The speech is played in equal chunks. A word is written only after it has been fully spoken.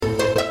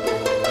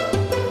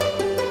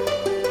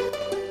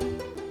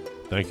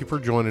Thank you for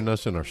joining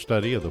us in our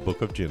study of the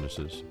book of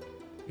Genesis,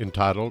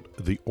 entitled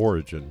The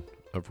Origin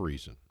of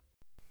Reason.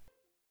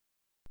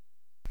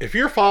 If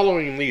you're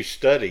following these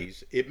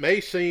studies, it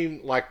may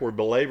seem like we're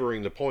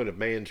belaboring the point of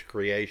man's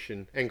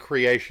creation and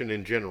creation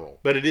in general,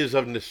 but it is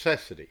of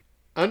necessity.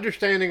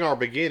 Understanding our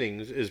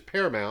beginnings is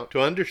paramount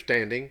to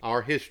understanding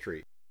our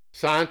history.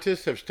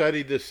 Scientists have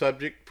studied this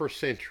subject for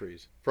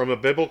centuries. From a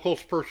biblical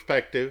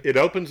perspective, it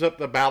opens up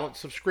the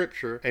balance of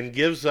Scripture and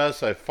gives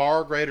us a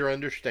far greater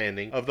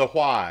understanding of the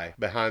why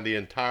behind the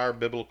entire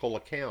biblical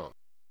account.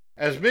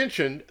 As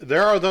mentioned,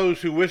 there are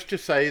those who wish to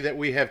say that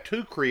we have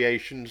two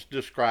creations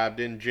described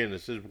in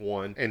Genesis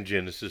 1 and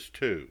Genesis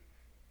 2.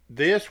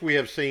 This, we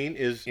have seen,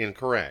 is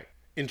incorrect.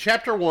 In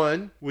chapter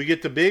 1, we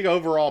get the big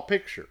overall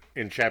picture.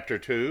 In chapter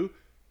 2,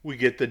 we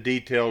get the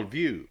detailed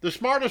view. The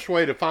smartest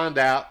way to find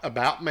out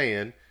about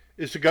man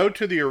is to go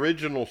to the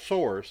original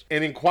source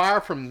and inquire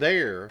from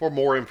there for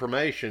more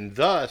information.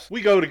 Thus, we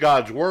go to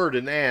God's Word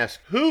and ask,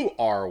 who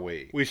are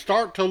we? We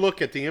start to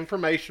look at the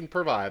information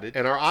provided,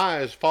 and our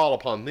eyes fall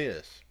upon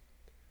this.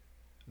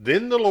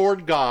 Then the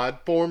Lord God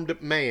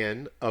formed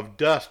man of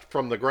dust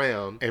from the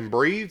ground, and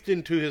breathed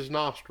into his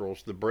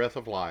nostrils the breath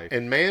of life,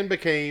 and man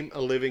became a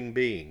living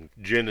being.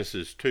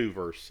 Genesis 2,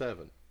 verse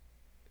 7.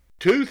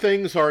 Two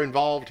things are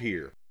involved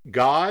here: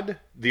 God,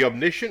 the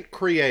omniscient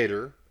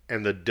creator,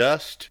 and the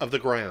dust of the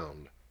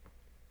ground.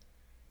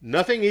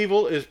 Nothing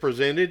evil is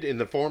presented in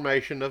the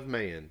formation of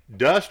man.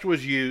 Dust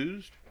was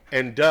used,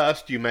 and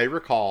dust, you may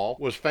recall,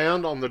 was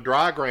found on the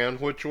dry ground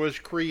which was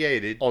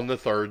created on the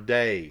third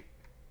day.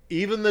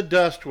 Even the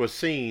dust was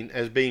seen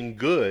as being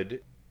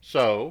good,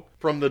 so,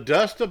 from the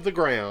dust of the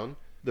ground,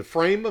 the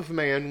frame of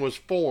man was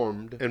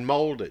formed and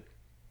molded.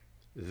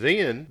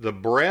 Then the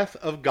breath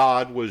of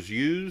God was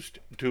used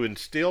to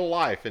instill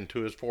life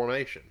into his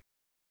formation.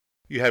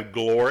 You have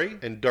glory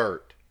and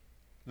dirt,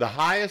 the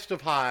highest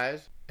of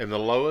highs and the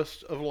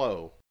lowest of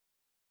low.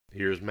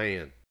 Here's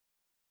man.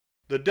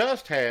 The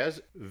dust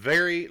has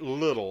very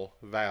little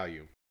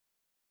value.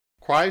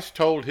 Christ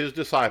told his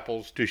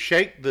disciples to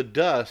shake the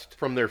dust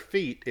from their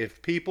feet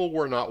if people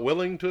were not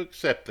willing to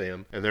accept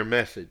them and their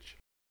message.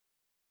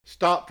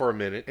 Stop for a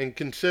minute and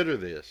consider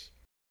this.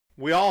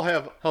 We all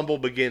have humble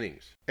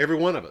beginnings, every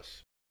one of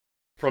us.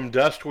 From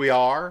dust we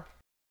are,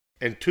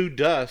 and to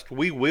dust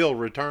we will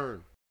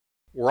return.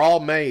 We're all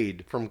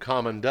made from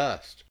common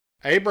dust.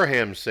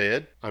 Abraham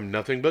said, "I'm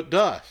nothing but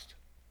dust."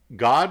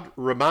 God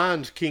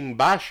reminds King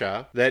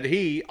Baasha that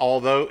he,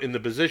 although in the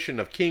position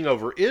of king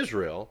over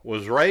Israel,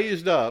 was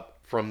raised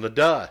up from the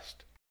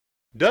dust.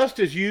 Dust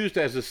is used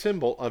as a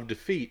symbol of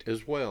defeat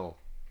as well.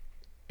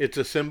 It's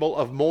a symbol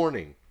of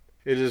mourning.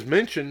 It is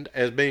mentioned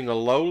as being a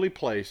lowly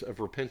place of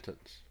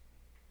repentance.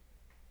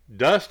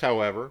 Dust,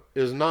 however,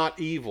 is not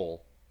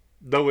evil.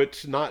 Though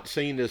it's not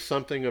seen as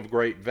something of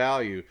great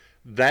value,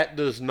 that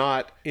does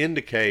not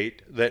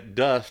indicate that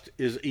dust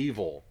is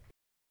evil.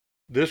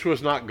 This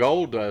was not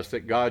gold dust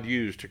that God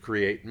used to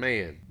create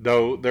man,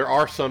 though there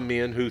are some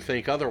men who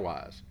think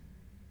otherwise.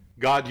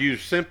 God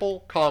used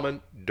simple,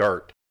 common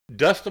dirt,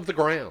 dust of the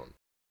ground.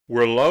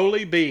 We're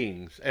lowly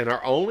beings, and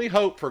our only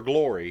hope for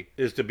glory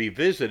is to be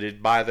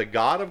visited by the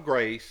God of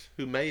grace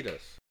who made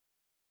us.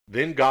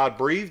 Then God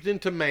breathed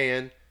into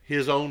man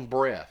his own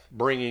breath,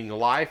 bringing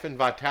life and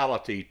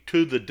vitality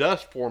to the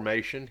dust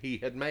formation he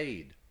had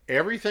made.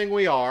 Everything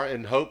we are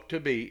and hope to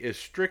be is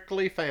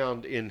strictly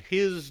found in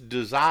his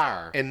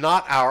desire and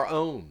not our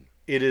own.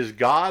 It is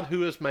God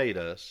who has made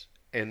us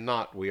and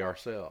not we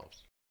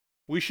ourselves.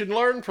 We should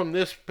learn from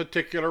this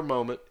particular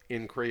moment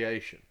in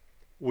creation.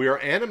 We are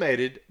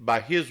animated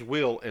by his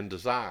will and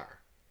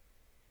desire.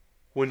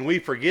 When we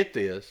forget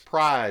this,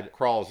 pride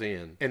crawls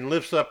in and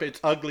lifts up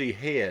its ugly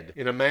head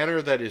in a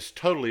manner that is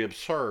totally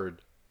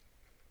absurd.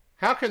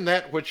 How can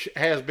that which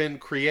has been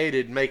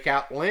created make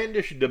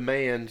outlandish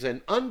demands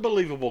and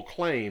unbelievable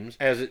claims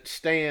as it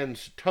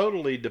stands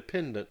totally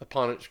dependent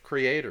upon its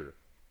creator?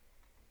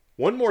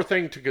 One more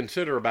thing to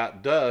consider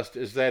about dust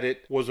is that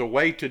it was a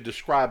way to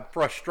describe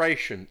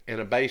frustration and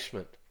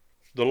abasement.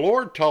 The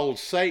Lord told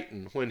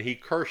Satan when he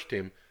cursed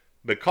him,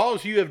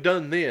 "Because you have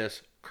done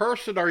this,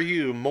 cursed are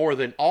you more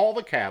than all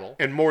the cattle,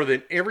 and more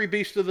than every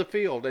beast of the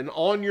field, and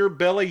on your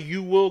belly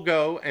you will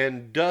go,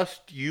 and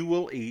dust you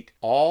will eat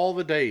all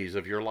the days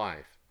of your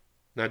life."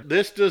 Now,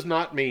 this does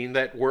not mean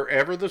that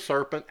wherever the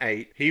serpent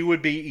ate, he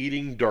would be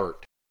eating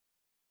dirt.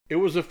 It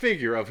was a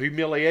figure of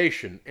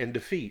humiliation and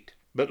defeat.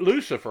 But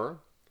Lucifer,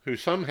 who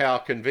somehow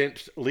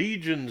convinced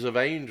legions of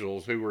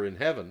angels who were in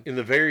heaven, in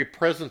the very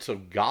presence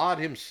of God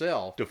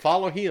himself, to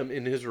follow him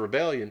in his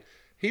rebellion,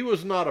 he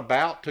was not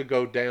about to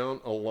go down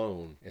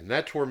alone. And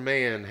that's where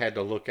man had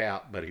to look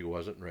out, but he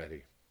wasn't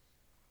ready.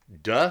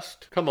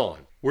 Dust? Come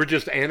on. We're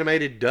just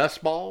animated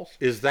dust balls?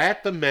 Is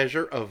that the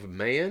measure of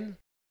man?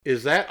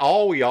 Is that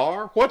all we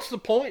are? What's the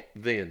point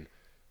then?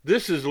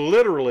 This is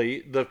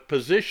literally the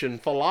position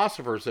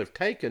philosophers have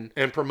taken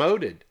and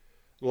promoted.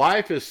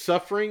 Life is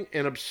suffering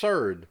and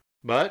absurd,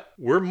 but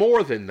we're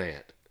more than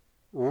that.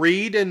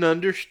 Read and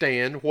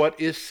understand what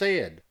is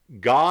said.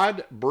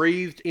 God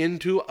breathed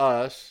into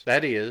us,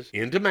 that is,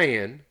 into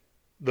man,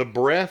 The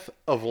breath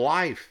of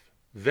life.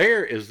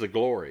 There is the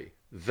glory.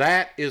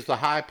 That is the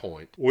high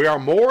point. We are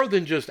more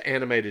than just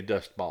animated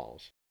dust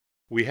balls.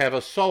 We have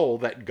a soul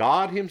that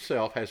God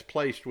Himself has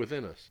placed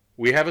within us.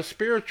 We have a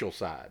spiritual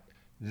side.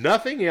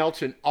 Nothing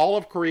else in all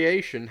of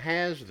creation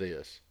has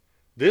this.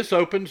 This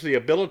opens the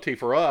ability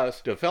for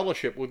us to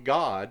fellowship with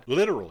God,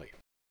 literally.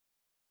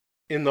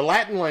 In the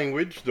Latin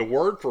language, the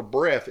word for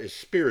breath is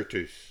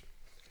spiritus.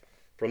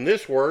 From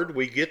this word,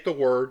 we get the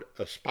word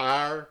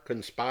aspire,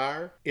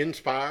 conspire,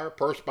 inspire,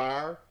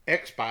 perspire,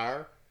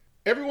 expire.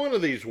 Every one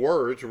of these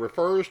words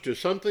refers to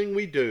something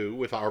we do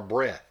with our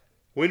breath.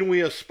 When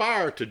we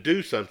aspire to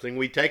do something,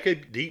 we take a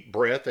deep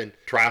breath and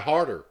try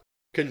harder.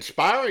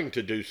 Conspiring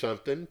to do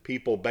something,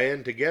 people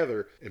band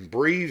together and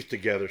breathe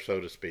together, so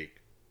to speak.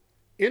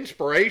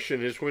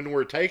 Inspiration is when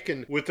we're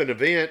taken with an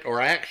event or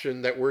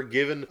action that we're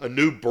given a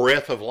new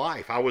breath of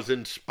life. I was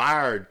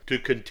inspired to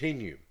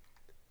continue.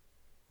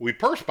 We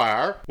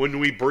perspire when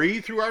we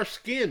breathe through our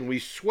skin. We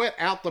sweat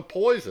out the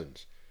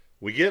poisons.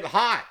 We get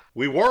hot.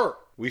 We work.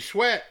 We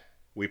sweat.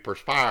 We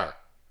perspire.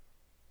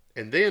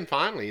 And then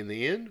finally, in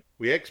the end,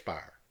 we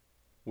expire.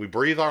 We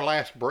breathe our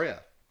last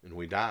breath and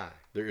we die.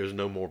 There is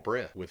no more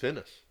breath within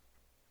us.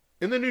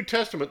 In the New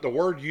Testament, the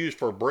word used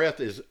for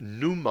breath is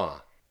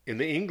pneuma. In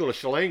the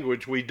English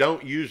language, we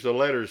don't use the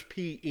letters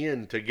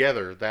P-N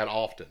together that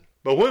often.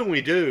 But when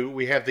we do,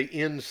 we have the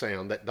N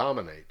sound that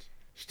dominates.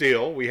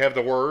 Still, we have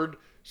the word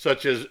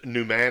such as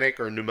pneumatic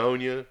or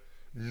pneumonia,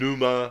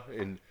 pneuma,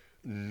 and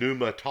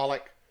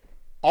pneumatolic.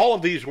 All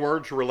of these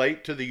words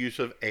relate to the use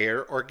of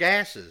air or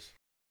gases.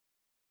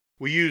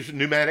 We use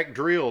pneumatic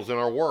drills in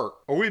our work,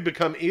 or we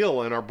become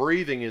ill and our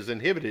breathing is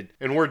inhibited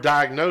and we're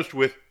diagnosed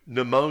with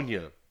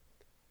pneumonia.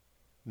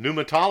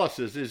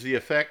 Pneumatolysis is the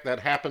effect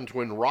that happens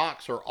when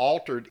rocks are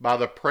altered by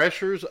the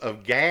pressures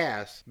of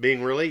gas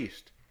being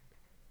released.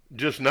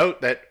 Just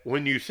note that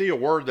when you see a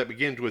word that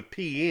begins with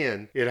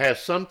PN, it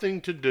has something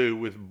to do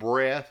with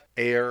breath,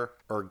 air,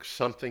 or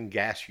something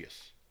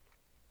gaseous.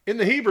 In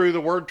the Hebrew,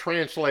 the word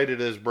translated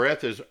as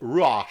breath is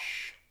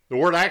ruach. The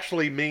word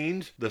actually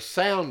means the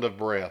sound of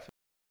breath.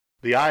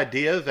 The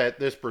idea that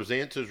this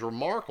presents is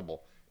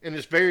remarkable and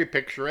is very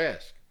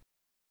picturesque.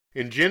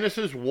 In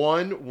Genesis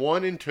 1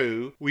 and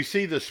 2, we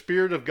see the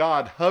Spirit of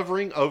God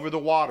hovering over the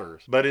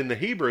waters. But in the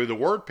Hebrew, the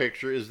word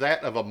picture is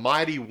that of a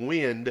mighty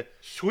wind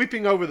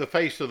sweeping over the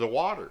face of the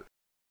water.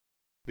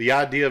 The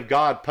idea of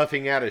God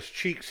puffing out His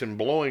cheeks and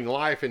blowing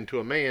life into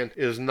a man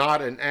is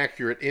not an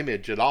accurate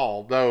image at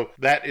all, though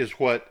that is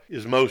what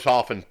is most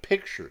often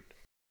pictured.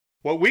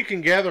 What we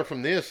can gather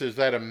from this is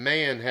that a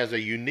man has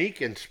a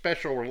unique and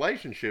special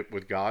relationship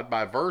with God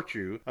by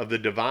virtue of the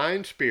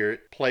divine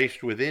Spirit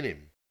placed within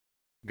him.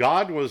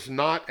 God was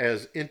not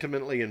as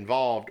intimately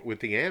involved with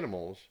the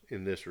animals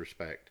in this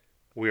respect.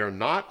 We are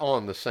not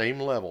on the same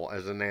level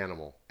as an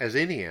animal, as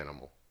any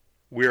animal.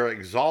 We are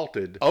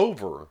exalted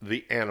over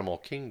the animal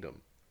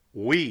kingdom.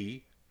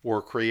 We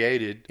were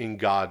created in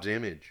God's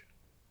image.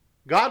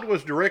 God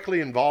was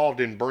directly involved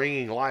in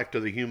bringing life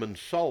to the human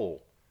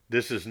soul.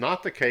 This is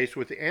not the case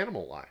with the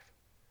animal life.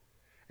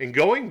 And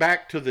going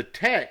back to the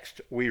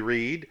text, we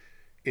read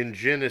in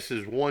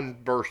Genesis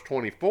 1 verse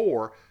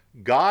 24,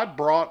 God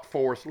brought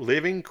forth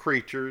living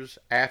creatures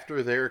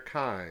after their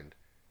kind.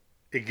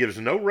 It gives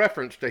no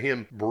reference to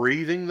Him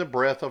breathing the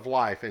breath of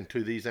life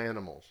into these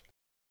animals.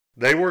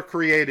 They were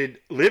created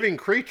living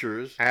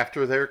creatures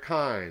after their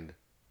kind.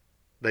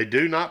 They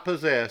do not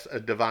possess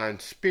a divine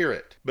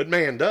spirit, but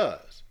man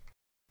does.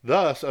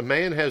 Thus, a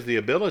man has the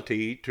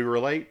ability to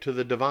relate to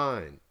the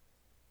divine.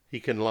 He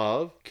can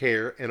love,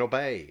 care, and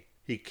obey.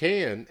 He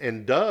can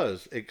and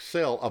does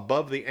excel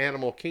above the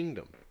animal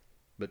kingdom.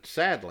 But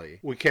sadly,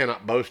 we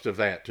cannot boast of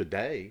that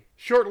today.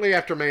 Shortly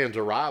after man's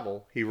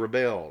arrival, he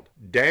rebelled,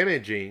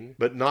 damaging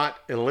but not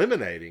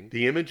eliminating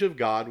the image of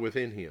God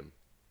within him.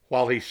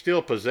 While he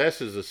still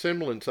possesses a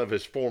semblance of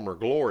his former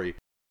glory,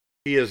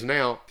 he is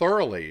now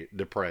thoroughly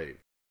depraved.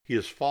 He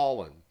is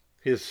fallen.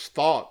 His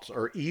thoughts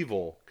are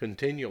evil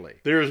continually.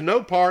 There is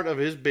no part of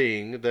his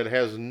being that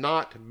has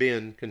not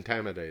been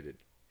contaminated.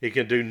 He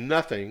can do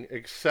nothing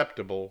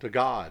acceptable to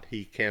God.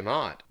 He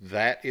cannot.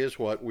 That is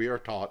what we are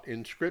taught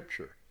in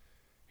Scripture.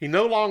 He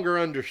no longer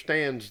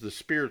understands the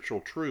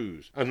spiritual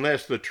truths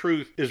unless the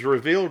truth is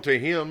revealed to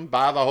him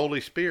by the Holy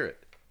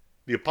Spirit.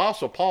 The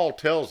Apostle Paul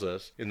tells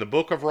us in the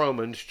book of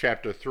Romans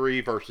chapter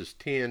 3 verses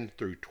 10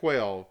 through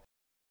 12,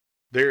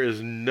 there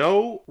is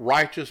no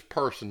righteous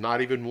person,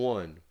 not even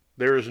one.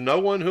 There is no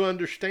one who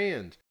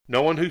understands,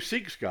 no one who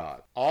seeks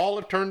God. All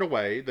have turned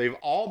away. They've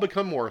all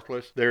become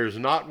worthless. There is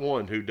not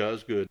one who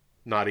does good,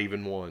 not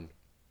even one.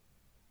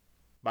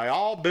 By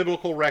all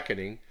biblical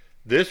reckoning,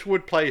 this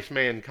would place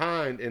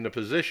mankind in a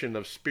position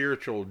of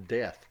spiritual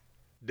death.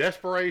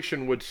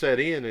 Desperation would set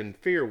in and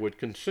fear would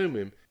consume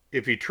him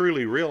if he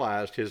truly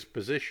realized his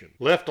position.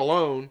 Left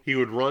alone, he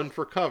would run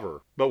for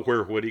cover, but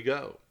where would he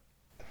go?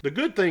 The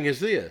good thing is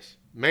this: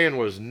 man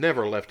was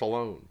never left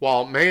alone.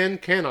 While man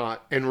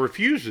cannot and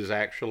refuses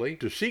actually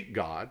to seek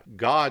God,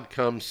 God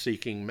comes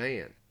seeking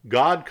man.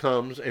 God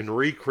comes and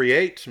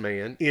recreates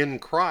man in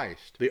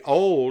Christ. The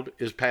old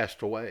is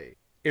passed away.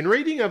 In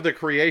reading of the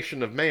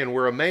creation of man,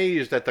 we're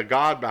amazed at the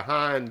God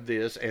behind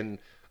this and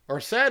are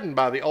saddened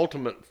by the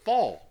ultimate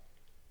fall.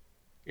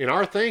 In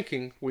our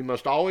thinking, we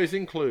must always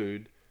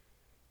include,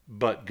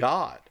 but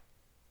God.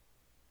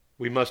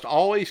 We must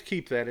always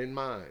keep that in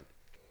mind.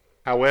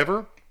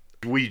 However,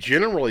 we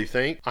generally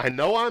think, I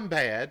know I'm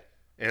bad,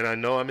 and I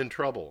know I'm in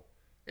trouble,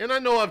 and I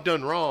know I've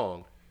done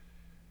wrong,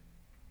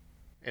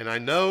 and I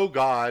know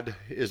God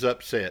is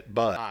upset,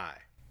 but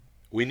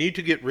we need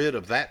to get rid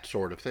of that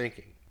sort of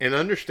thinking and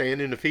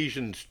understand in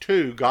Ephesians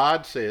 2,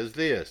 God says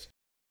this,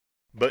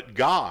 but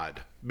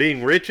God,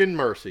 being rich in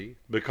mercy,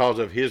 because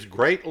of his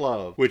great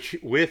love, which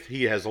with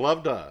he has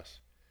loved us,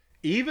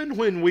 even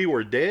when we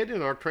were dead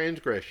in our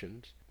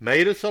transgressions,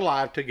 made us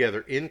alive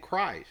together in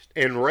Christ,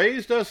 and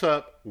raised us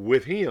up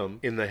with him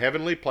in the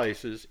heavenly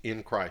places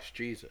in Christ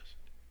Jesus.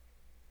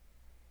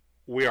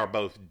 We are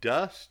both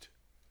dust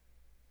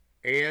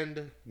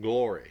and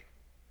glory,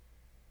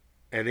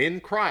 and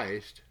in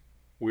Christ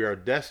we are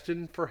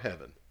destined for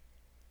heaven.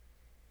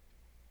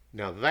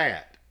 Now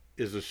that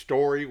is a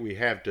story we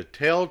have to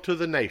tell to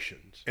the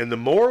nations, and the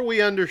more we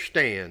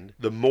understand,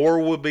 the more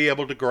we'll be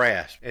able to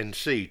grasp and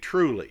see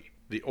truly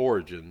the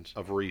origins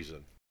of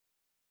reason.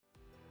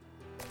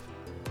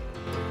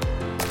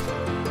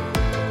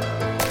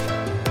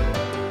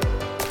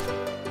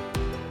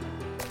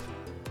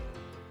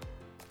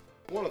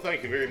 I want to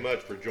thank you very much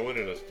for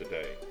joining us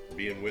today,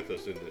 being with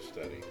us in this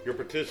study. Your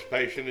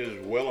participation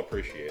is well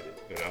appreciated,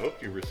 and I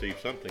hope you receive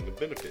something of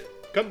benefit.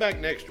 Come back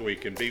next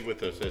week and be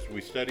with us as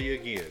we study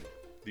again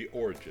the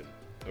origin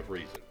of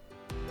reason.